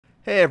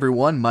Hey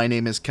everyone, my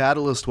name is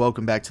Catalyst,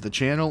 welcome back to the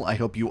channel. I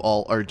hope you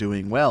all are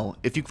doing well.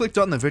 If you clicked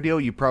on the video,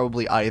 you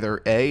probably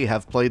either A,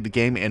 have played the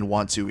game and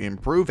want to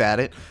improve at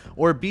it,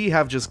 or B,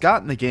 have just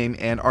gotten the game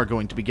and are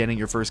going to be getting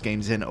your first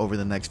games in over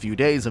the next few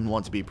days and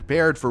want to be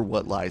prepared for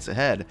what lies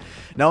ahead.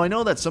 Now I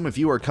know that some of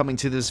you are coming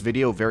to this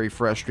video very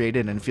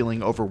frustrated and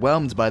feeling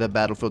overwhelmed by the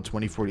Battlefield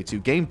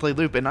 2042 gameplay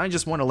loop, and I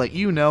just want to let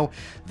you know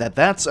that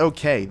that's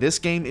okay. This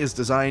game is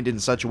designed in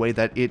such a way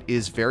that it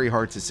is very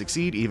hard to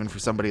succeed, even for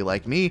somebody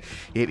like me.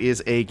 It is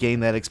a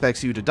game that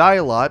expects you to die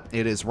a lot.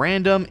 It is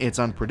random, it's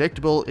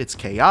unpredictable, it's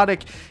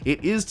chaotic,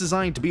 it is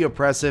designed to be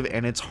oppressive,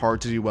 and it's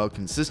hard to do well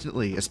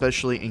consistently,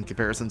 especially in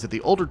comparison to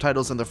the older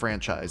titles in the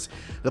franchise.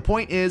 The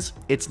point is,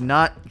 it's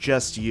not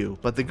just you,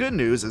 but the good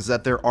news is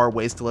that there are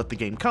ways to let the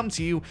game come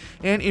to you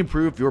and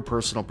improve your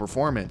personal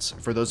performance.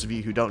 For those of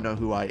you who don't know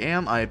who I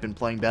am, I have been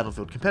playing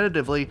Battlefield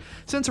competitively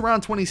since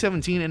around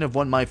 2017 and have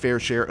won my fair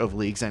share of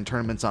leagues and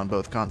tournaments on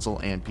both console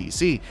and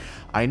PC.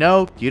 I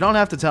know, you don't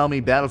have to tell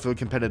me Battlefield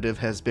Competitive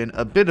has been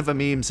a bit of a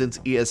meme since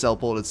ESL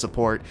pulled its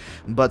support,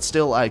 but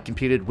still I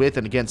competed with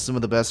and against some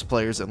of the best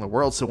players in the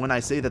world, so when I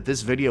say that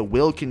this video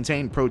will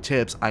contain pro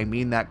tips, I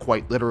mean that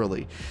quite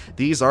literally.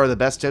 These are the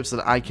best tips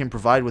that I can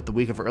provide with the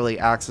week of early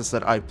access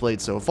that I've played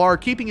so far,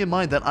 keeping in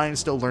mind that I am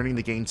still learning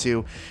the game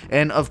too,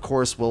 and of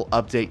course will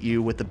update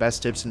you with the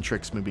best tips and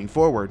tricks moving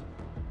forward.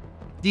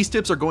 These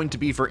tips are going to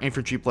be for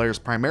infantry players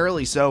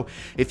primarily, so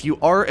if you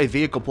are a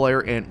vehicle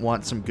player and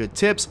want some good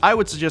tips, I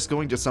would suggest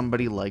going to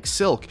somebody like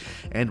Silk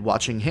and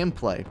watching him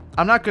play.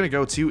 I'm not going to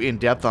go too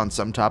in-depth on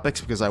some topics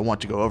because I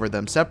want to go over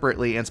them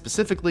separately and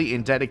specifically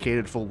in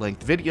dedicated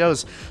full-length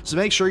videos, so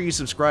make sure you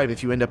subscribe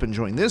if you end up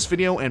enjoying this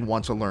video and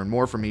want to learn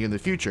more from me in the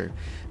future.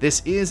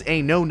 This is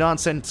a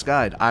no-nonsense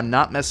guide. I'm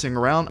not messing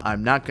around,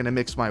 I'm not going to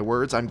mix my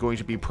words, I'm going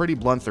to be pretty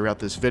blunt throughout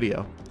this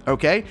video.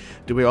 Okay,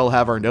 do we all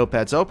have our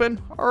notepads open?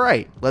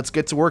 Alright, let's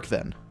get to work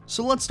then.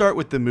 So let's start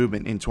with the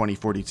movement in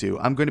 2042.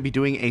 I'm going to be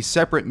doing a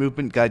separate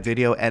movement guide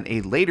video at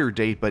a later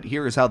date, but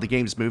here is how the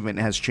game's movement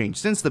has changed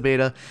since the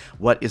beta,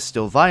 what is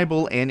still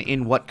viable, and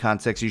in what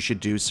context you should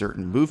do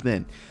certain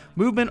movement.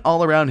 Movement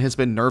all around has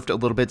been nerfed a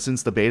little bit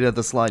since the beta.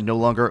 The slide no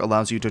longer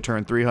allows you to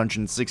turn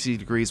 360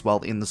 degrees while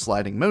in the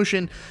sliding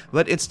motion,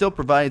 but it still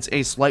provides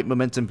a slight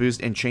momentum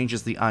boost and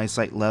changes the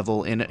eyesight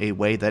level in a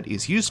way that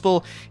is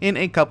useful in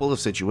a couple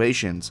of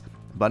situations.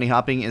 Bunny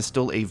hopping is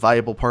still a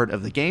viable part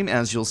of the game,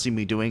 as you'll see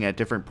me doing at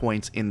different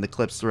points in the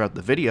clips throughout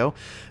the video.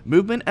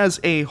 Movement as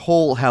a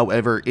whole,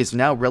 however, is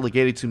now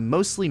relegated to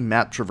mostly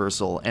map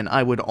traversal, and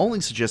I would only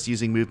suggest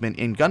using movement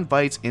in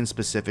gunfights in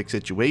specific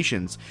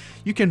situations.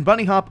 You can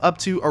bunny hop up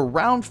to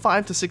around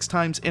 5 to 6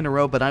 times in a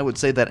row, but I would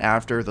say that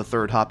after the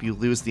third hop you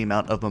lose the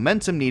amount of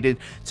momentum needed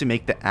to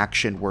make the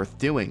action worth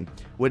doing.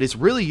 What is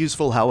really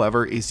useful,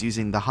 however, is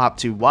using the hop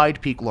to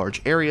wide peek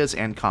large areas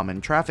and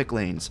common traffic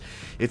lanes.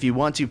 If you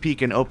want to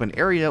peek an open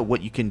area,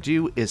 what you can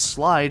do is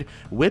slide,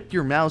 whip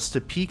your mouse to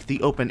peek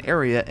the open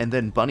area, and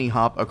then bunny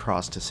hop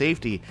across to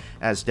safety,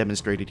 as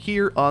demonstrated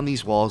here on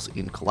these walls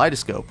in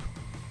Kaleidoscope.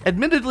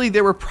 Admittedly,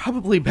 there were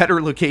probably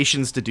better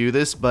locations to do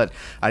this, but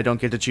I don't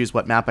get to choose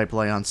what map I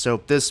play on,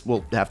 so this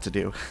will have to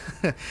do.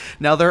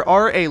 Now, there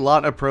are a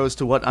lot of pros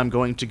to what I'm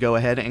going to go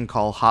ahead and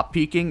call hop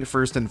peeking.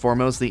 First and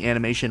foremost, the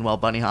animation while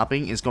bunny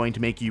hopping is going to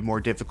make you more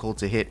difficult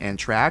to hit and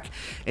track,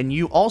 and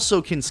you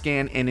also can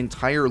scan an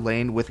entire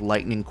lane with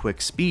lightning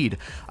quick speed.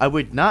 I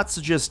would not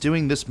suggest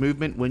doing this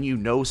movement when you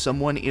know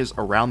someone is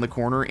around the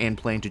corner and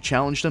plan to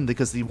challenge them,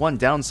 because the one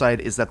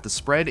downside is that the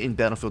spread in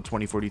Battlefield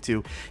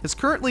 2042 is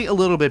currently a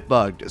little bit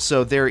bugged.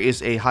 So there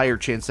is a higher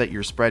chance that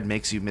your spread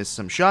makes you miss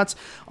some shots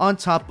on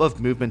top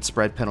of movement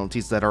spread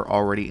penalties that are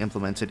already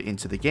implemented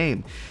into the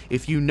game.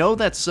 If you know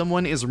that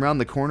someone is around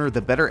the corner, the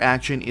better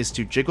action is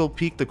to jiggle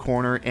peek the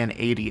corner and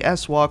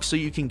ADS walk so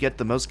you can get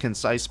the most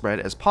concise spread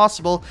as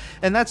possible,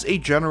 and that's a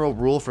general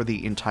rule for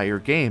the entire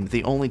game.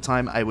 The only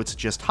time I would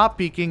suggest hop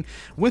peeking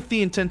with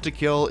the intent to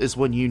kill is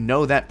when you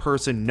know that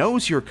person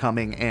knows you're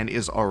coming and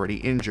is already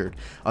injured.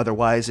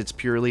 Otherwise, it's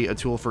purely a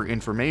tool for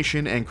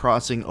information and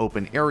crossing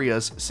open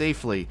areas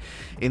safely.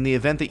 In the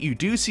event that you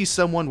do see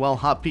someone while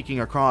hop peeking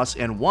across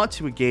and want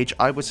to engage,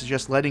 I would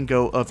suggest letting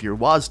go of your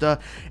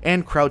WASDA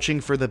and crouching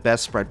for the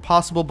best spread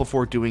possible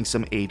before doing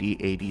some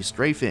AD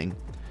strafing.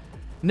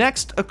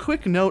 Next, a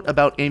quick note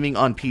about aiming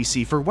on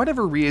PC. For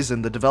whatever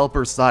reason, the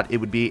developers thought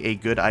it would be a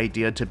good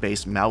idea to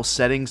base mouse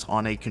settings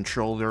on a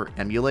controller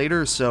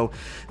emulator, so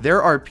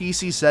there are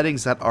PC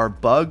settings that are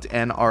bugged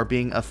and are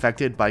being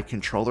affected by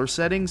controller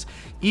settings,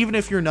 even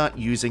if you're not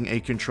using a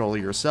controller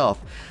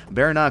yourself.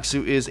 Baranox,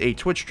 who is a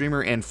Twitch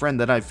streamer and friend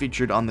that I've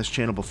featured on this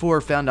channel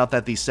before, found out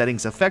that these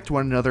settings affect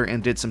one another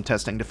and did some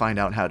testing to find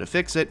out how to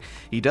fix it.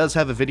 He does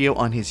have a video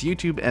on his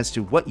YouTube as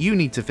to what you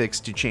need to fix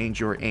to change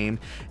your aim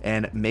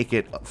and make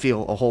it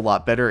feel a whole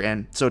lot better,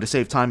 and so to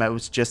save time, I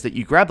would suggest that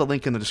you grab the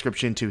link in the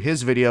description to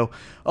his video,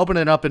 open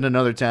it up in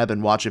another tab,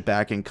 and watch it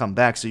back and come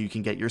back so you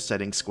can get your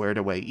settings squared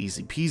away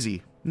easy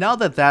peasy. Now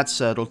that that's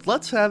settled,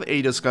 let's have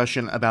a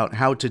discussion about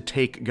how to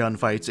take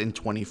gunfights in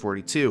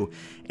 2042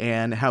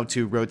 and how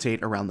to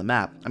rotate around the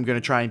map. I'm going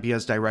to try and be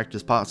as direct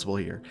as possible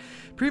here.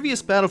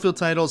 Previous Battlefield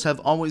titles have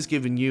always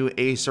given you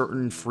a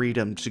certain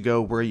freedom to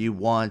go where you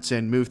want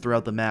and move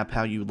throughout the map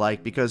how you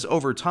like, because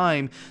over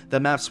time, the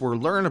maps were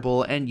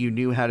learnable and you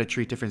knew how to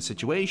treat different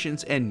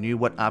situations and knew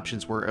what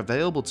options were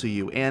available to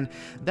you, and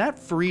that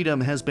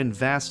freedom has been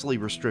vastly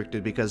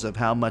restricted because of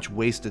how much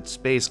wasted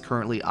space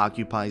currently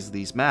occupies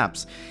these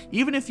maps.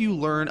 Even if you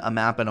learn a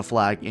map and a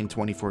flag in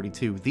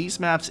 2042, these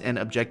maps and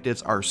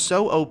objectives are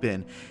so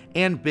open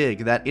and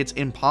big that it's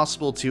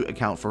impossible to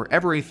account for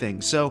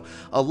everything. So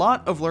a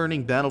lot of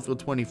learning Battlefield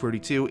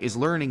 2042 is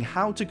learning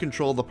how to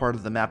control the part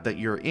of the map that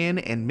you're in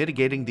and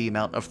mitigating the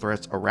amount of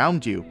threats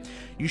around you.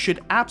 You should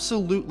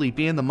absolutely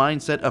be in the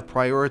mindset of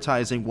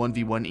prioritizing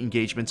 1v1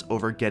 engagements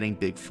over getting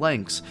big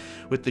flanks.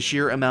 With the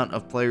sheer amount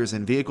of players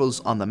and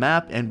vehicles on the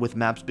map, and with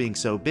maps being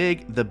so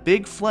big, the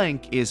big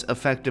flank is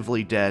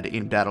effectively dead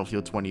in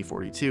Battlefield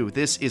 2042.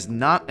 This is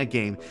not a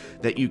game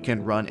that you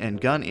can run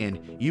and gun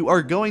in. You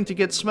are going to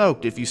get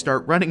smoked if you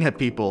start running at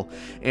people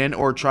and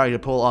or try to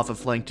pull off a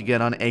flank to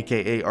get on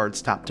aka Art's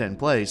top 10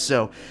 plays.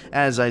 So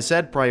as I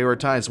said,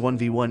 prioritize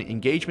 1v1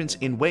 engagements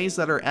in ways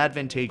that are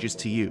advantageous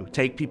to you.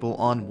 Take people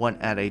on one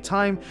at a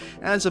time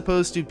as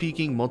opposed to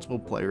peeking multiple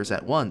players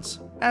at once.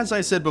 As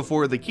I said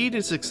before, the key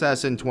to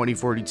success in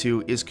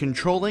 2042 is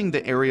controlling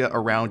the area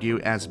around you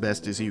as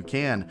best as you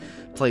can.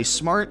 Play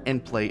smart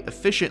and play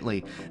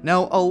efficiently.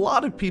 Now, a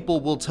lot of people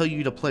will tell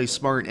you to play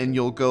smart and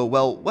you'll go,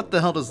 well, what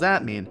the hell does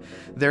that mean?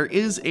 There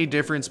is a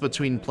difference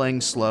between playing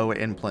slow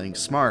and playing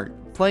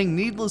smart. Playing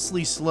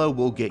needlessly slow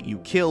will get you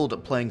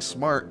killed, playing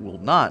smart will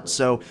not.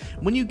 So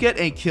when you get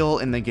a kill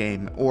in the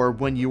game, or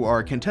when you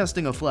are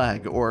contesting a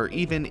flag, or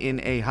even in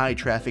a high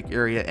traffic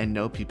area and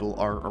no people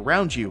are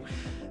around you,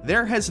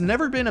 there has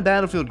never been a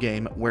Battlefield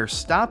game where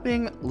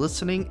stopping,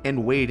 listening,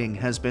 and waiting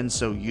has been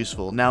so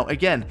useful. Now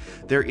again,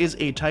 there is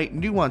a tight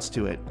nuance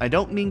to it. I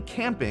don't mean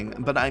camping,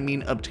 but I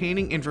mean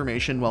obtaining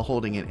information while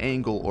holding an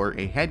angle or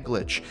a head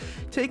glitch.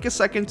 Take a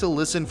second to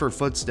listen for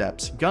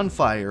footsteps,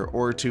 gunfire,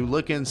 or to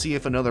look and see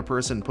if another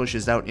person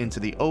pushes out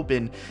into the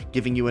open,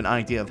 giving you an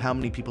idea of how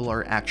many people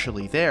are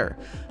actually there.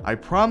 I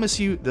promise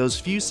you, those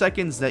few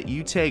seconds that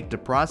you take to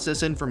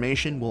process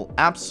information will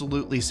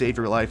absolutely save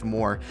your life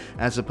more,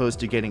 as opposed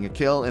to getting a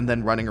kill and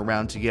then running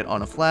around to get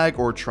on a flag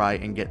or try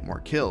and get more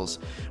kills.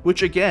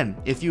 Which again,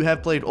 if you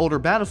have played older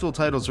Battlefield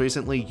titles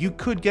recently, you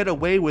could get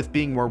away with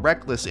being more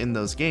reckless in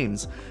those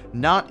games.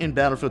 Not in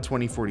Battlefield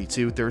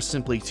 2042, there's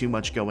simply too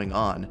much going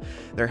on.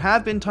 There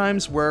have been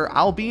times where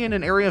I'll be in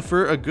an area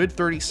for a good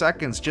 30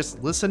 seconds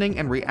just listening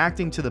and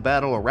reacting to the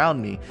battle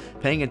around me,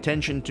 paying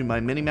attention to my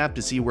minimap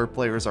to see where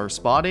players are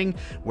spotting,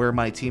 where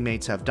my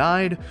teammates have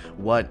died,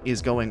 what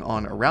is going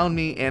on around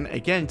me, and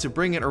again, to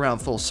bring it around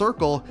full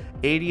circle,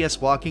 ADS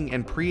walking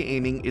and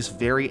pre-aiming is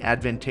very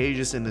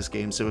advantageous in this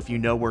game, so if you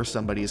know where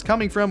somebody is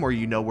coming from, or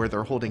you know where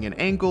they're holding an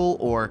angle,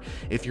 or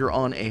if you're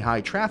on a high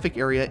traffic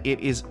area, it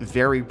is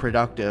very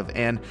productive.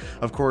 And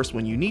of course,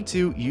 when you need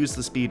to, use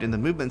the speed in the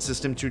movement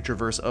system to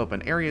traverse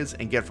open areas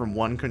and get from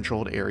one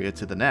controlled area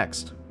to the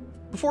next.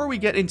 Before we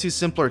get into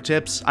simpler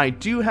tips, I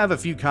do have a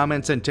few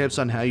comments and tips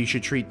on how you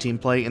should treat team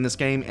play in this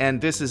game,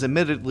 and this is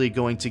admittedly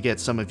going to get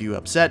some of you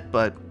upset,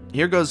 but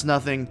here goes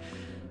nothing.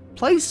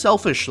 Play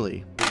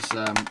selfishly.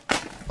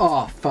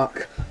 Oh,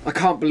 fuck. I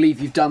can't believe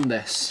you've done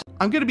this.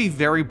 I'm gonna be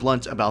very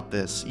blunt about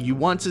this. You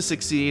want to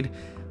succeed,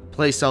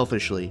 play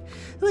selfishly.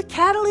 Look,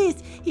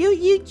 Catalyst,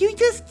 you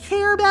just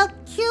care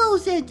about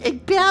kills,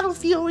 and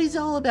Battlefield is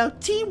all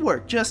about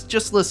teamwork.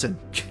 Just listen.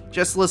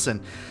 Just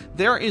listen.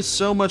 There is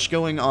so much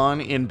going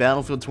on in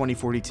Battlefield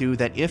 2042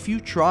 that if you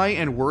try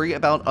and worry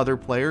about other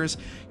players,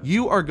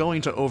 you are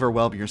going to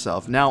overwhelm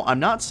yourself. Now, I'm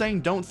not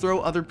saying don't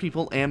throw other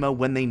people ammo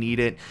when they need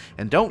it,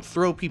 and don't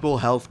throw people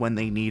health when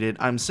they need it.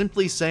 I'm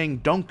simply saying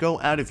don't go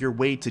out of your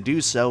way to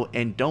do so,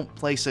 and don't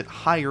place it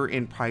higher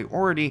in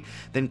priority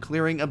than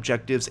clearing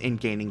objectives and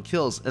gaining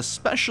kills,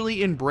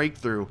 especially in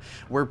Breakthrough,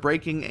 where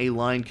breaking a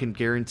line can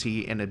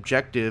guarantee an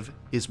objective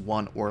is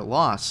won or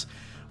loss.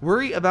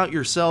 Worry about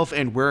yourself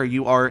and where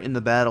you are in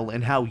the battle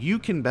and how you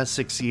can best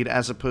succeed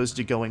as opposed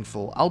to going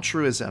full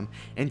altruism.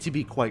 And to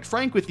be quite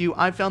frank with you,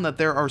 I found that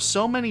there are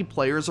so many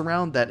players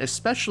around that,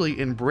 especially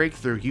in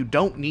Breakthrough, you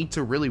don't need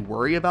to really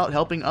worry about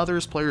helping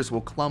others. Players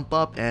will clump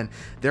up and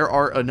there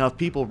are enough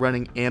people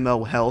running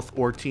ammo, health,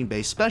 or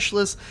team-based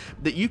specialists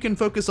that you can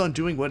focus on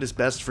doing what is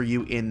best for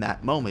you in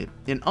that moment.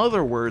 In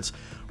other words,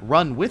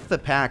 run with the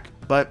pack,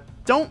 but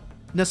don't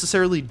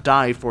necessarily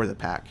die for the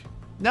pack.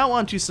 Now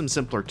on to some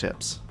simpler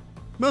tips.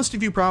 Most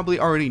of you probably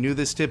already knew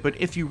this tip, but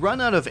if you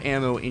run out of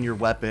ammo in your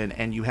weapon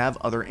and you have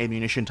other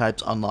ammunition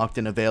types unlocked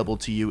and available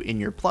to you in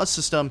your plus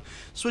system,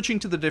 switching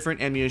to the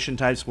different ammunition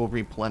types will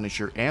replenish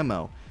your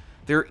ammo.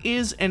 There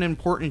is an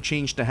important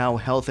change to how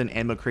health and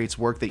ammo crates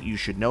work that you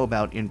should know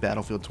about in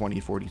Battlefield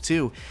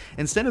 2042.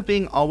 Instead of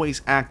being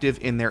always active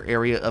in their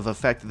area of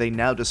effect, they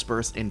now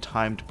disperse in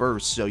timed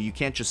bursts, so you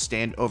can't just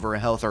stand over a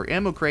health or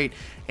ammo crate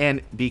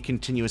and be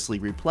continuously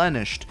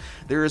replenished.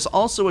 There is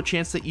also a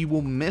chance that you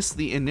will miss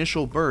the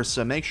initial burst,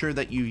 so make sure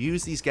that you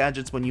use these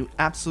gadgets when you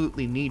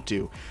absolutely need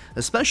to,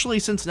 especially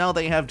since now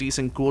they have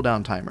decent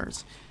cooldown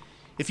timers.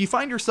 If you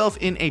find yourself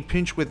in a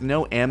pinch with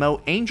no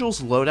ammo,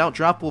 Angel's loadout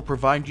drop will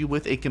provide you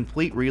with a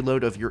complete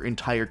reload of your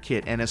entire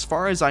kit, and as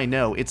far as I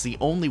know, it's the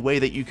only way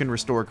that you can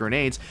restore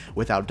grenades,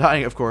 without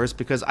dying of course,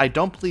 because I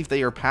don't believe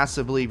they are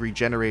passively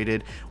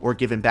regenerated or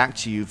given back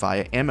to you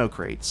via ammo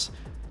crates.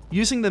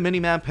 Using the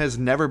minimap has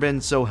never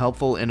been so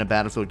helpful in a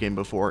Battlefield game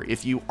before.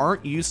 If you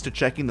aren't used to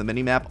checking the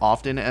minimap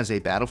often as a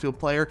Battlefield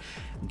player,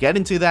 get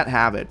into that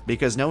habit,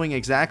 because knowing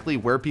exactly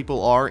where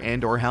people are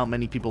and or how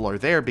many people are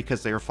there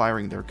because they are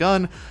firing their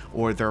gun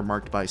or they're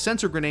marked by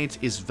sensor grenades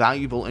is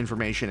valuable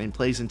information and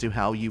plays into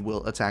how you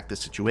will attack the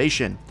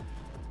situation.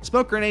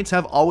 Smoke grenades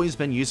have always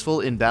been useful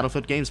in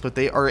Battlefield games, but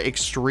they are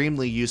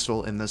extremely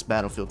useful in this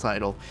Battlefield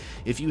title.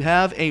 If you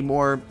have a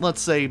more,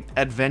 let's say,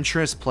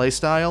 adventurous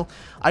playstyle,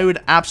 I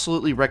would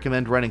absolutely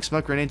recommend running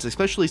smoke grenades,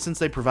 especially since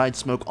they provide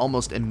smoke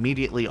almost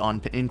immediately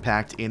on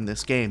impact in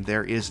this game.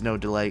 There is no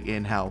delay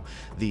in how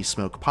the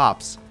smoke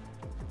pops.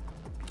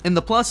 In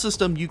the Plus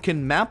system, you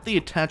can map the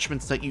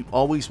attachments that you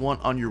always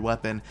want on your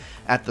weapon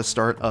at the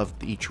start of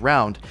each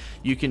round.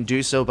 You can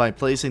do so by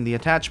placing the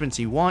attachments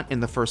you want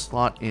in the first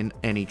slot in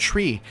any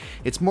tree.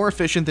 It's more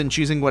efficient than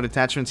choosing what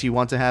attachments you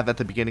want to have at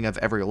the beginning of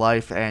every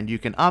life, and you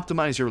can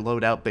optimize your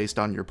loadout based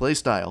on your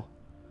playstyle.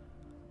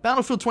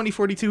 Battlefield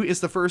 2042 is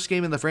the first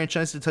game in the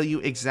franchise to tell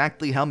you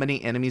exactly how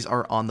many enemies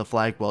are on the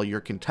flag while you're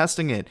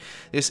contesting it.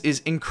 This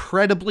is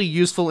incredibly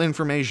useful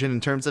information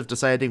in terms of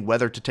deciding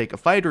whether to take a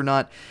fight or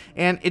not,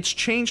 and it's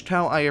changed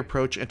how I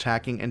approach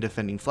attacking and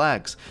defending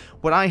flags.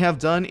 What I have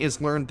done is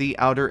learn the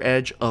outer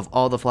edge of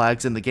all the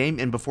flags in the game,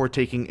 and before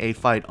taking a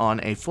fight on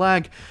a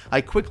flag,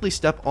 I quickly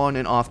step on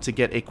and off to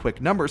get a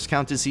quick numbers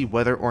count to see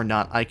whether or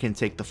not I can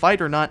take the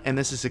fight or not, and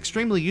this is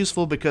extremely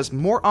useful because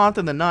more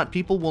often than not,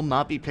 people will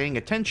not be paying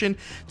attention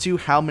to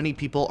how many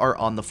people are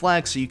on the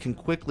flag, so you can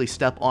quickly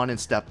step on and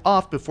step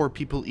off before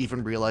people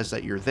even realize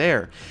that you're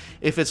there.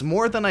 If it's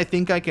more than I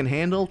think I can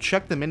handle,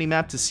 check the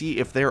minimap to see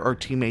if there are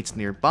teammates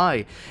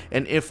nearby,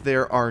 and if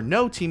there are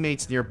no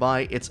teammates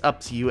nearby, it's up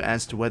to you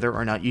as to whether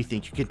or not you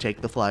think you can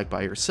take the flag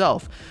by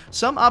yourself.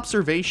 Some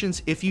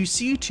observations: if you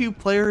see two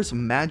players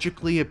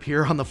magically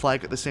appear on the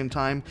flag at the same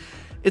time,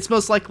 it's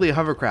most likely a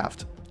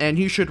hovercraft, and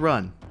you should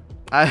run.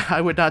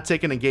 I would not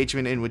take an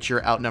engagement in which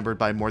you're outnumbered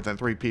by more than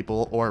 3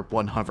 people or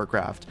 1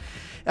 hovercraft.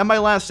 And my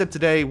last tip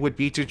today would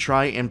be to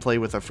try and play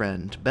with a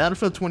friend.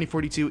 Battlefield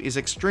 2042 is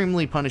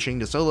extremely punishing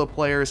to solo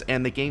players,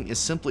 and the game is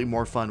simply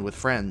more fun with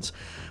friends.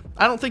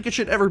 I don't think it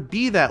should ever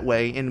be that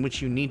way, in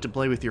which you need to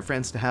play with your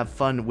friends to have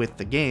fun with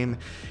the game.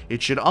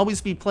 It should always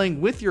be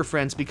playing with your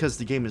friends because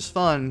the game is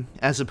fun,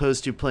 as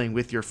opposed to playing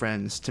with your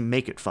friends to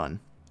make it fun.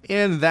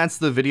 And that's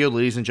the video,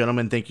 ladies and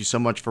gentlemen. Thank you so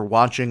much for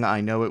watching.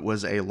 I know it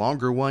was a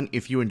longer one.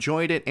 If you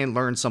enjoyed it and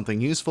learned something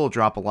useful,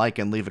 drop a like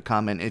and leave a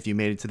comment if you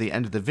made it to the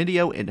end of the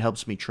video. It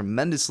helps me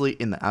tremendously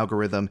in the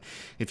algorithm.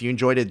 If you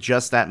enjoyed it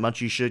just that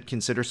much, you should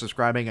consider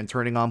subscribing and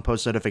turning on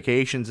post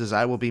notifications, as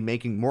I will be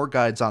making more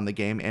guides on the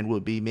game and will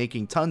be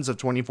making tons of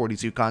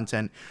 2042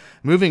 content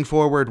moving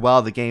forward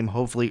while the game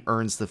hopefully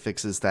earns the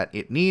fixes that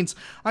it needs.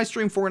 I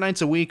stream 4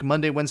 nights a week,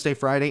 Monday, Wednesday,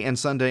 Friday, and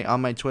Sunday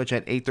on my Twitch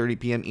at 8:30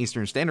 p.m.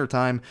 Eastern Standard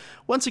Time.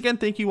 Once again,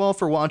 thank you all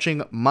for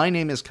watching. My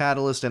name is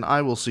Catalyst, and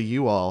I will see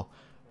you all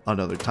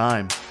another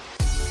time.